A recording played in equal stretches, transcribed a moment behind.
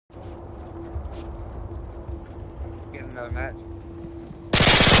Get another match.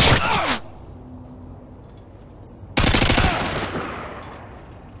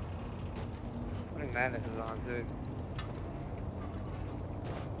 I think Madness is on too.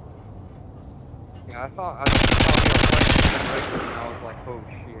 Yeah, I thought you were playing Generation and I was like, oh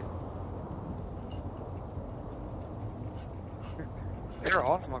shit. They were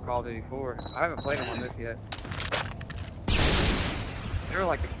awesome on Call of Duty 4. I haven't played them on this yet. They were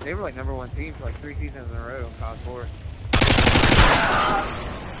like #1 team for like 3 seasons in a row on COD 4.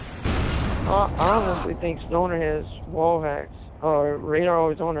 I honestly think Stoner has wall hacks or radar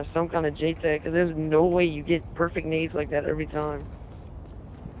always on or some kind of JTAG because there's no way you get perfect nades like that every time.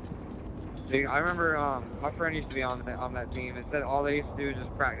 Dude, I remember my friend used to be on that team and said all they used to do is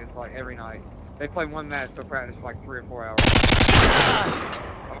just practice like every night. They play one match, so practice for like 3 or 4 hours.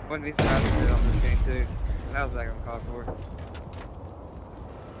 I wouldn't be surprised if they did on this game too. And that was back on COD 4.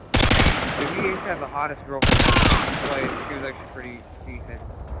 Dude, he used to have the hottest girlfriend ever played. She was actually pretty decent.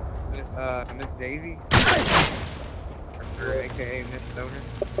 Miss Daisy? Or aka Miss Stoner.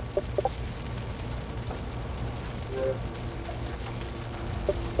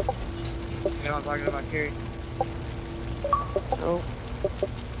 You know what I'm talking about, Carrie? Nope.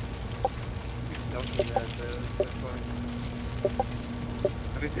 Don't do that, though. That's funny.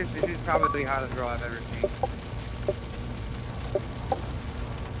 I mean, this is probably the hottest girl I've ever seen.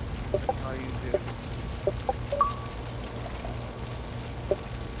 How you do?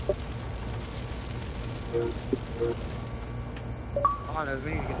 Come on, we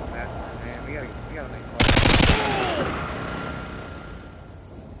need to get some master, man. We gotta make fun.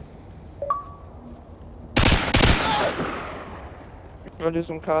 I'll do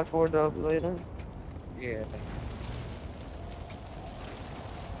some COD 4 dubs later. Yeah.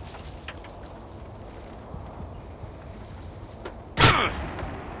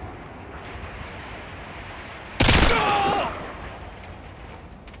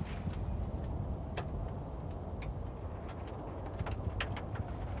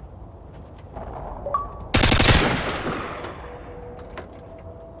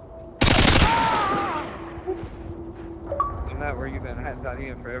 Matt, where you been? I hadn't seen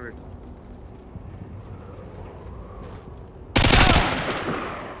you in forever.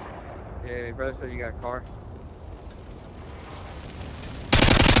 Yeah, your brother said you got a car.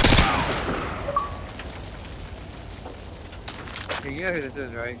 Hey, you know who this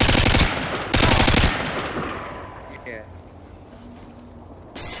is, right? Yeah.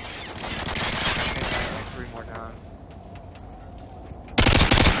 Like 3 more times.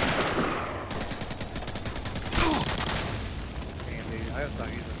 I have to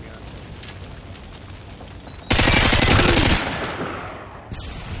use them again.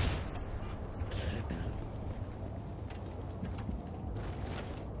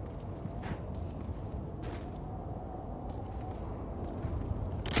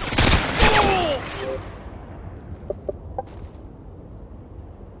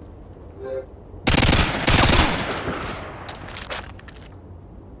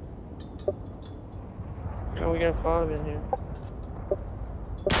 Oh, we got 5 in here.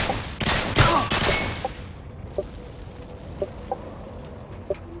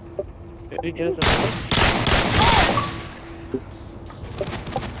 Did he get us a match?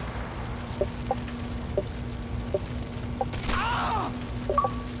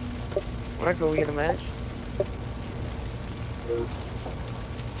 Alright, go we get a match.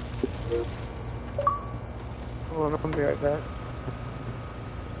 Hold on, I'll be right back.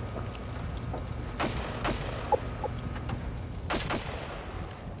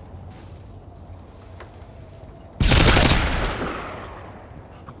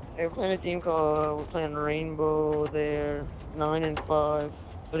 Hey, we're playing a team called, we're playing Rainbow. They're 9 and 5.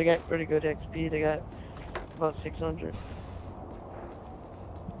 So they got pretty good XP. They got about 600.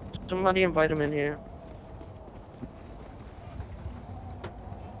 Somebody invite them in here.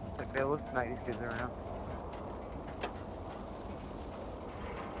 Like, they look tonight, these kids are around.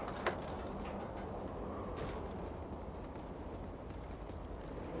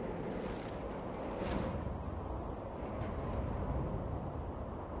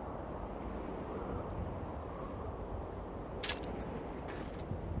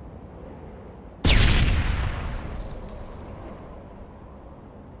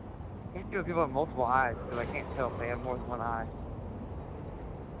 People have multiple eyes, because I can't tell if they have more than one eye.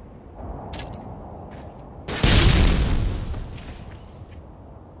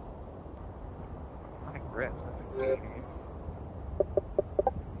 I think grips, that's a good game.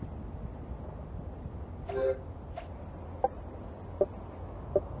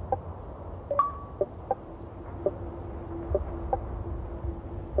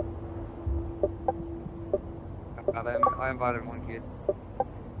 I invited one kid.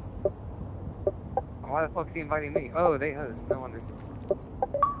 Why the fuck is he inviting me? Oh, they host. No wonder.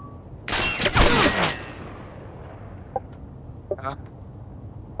 Huh?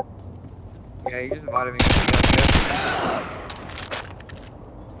 Yeah, he just invited me.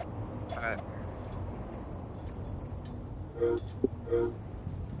 Alright.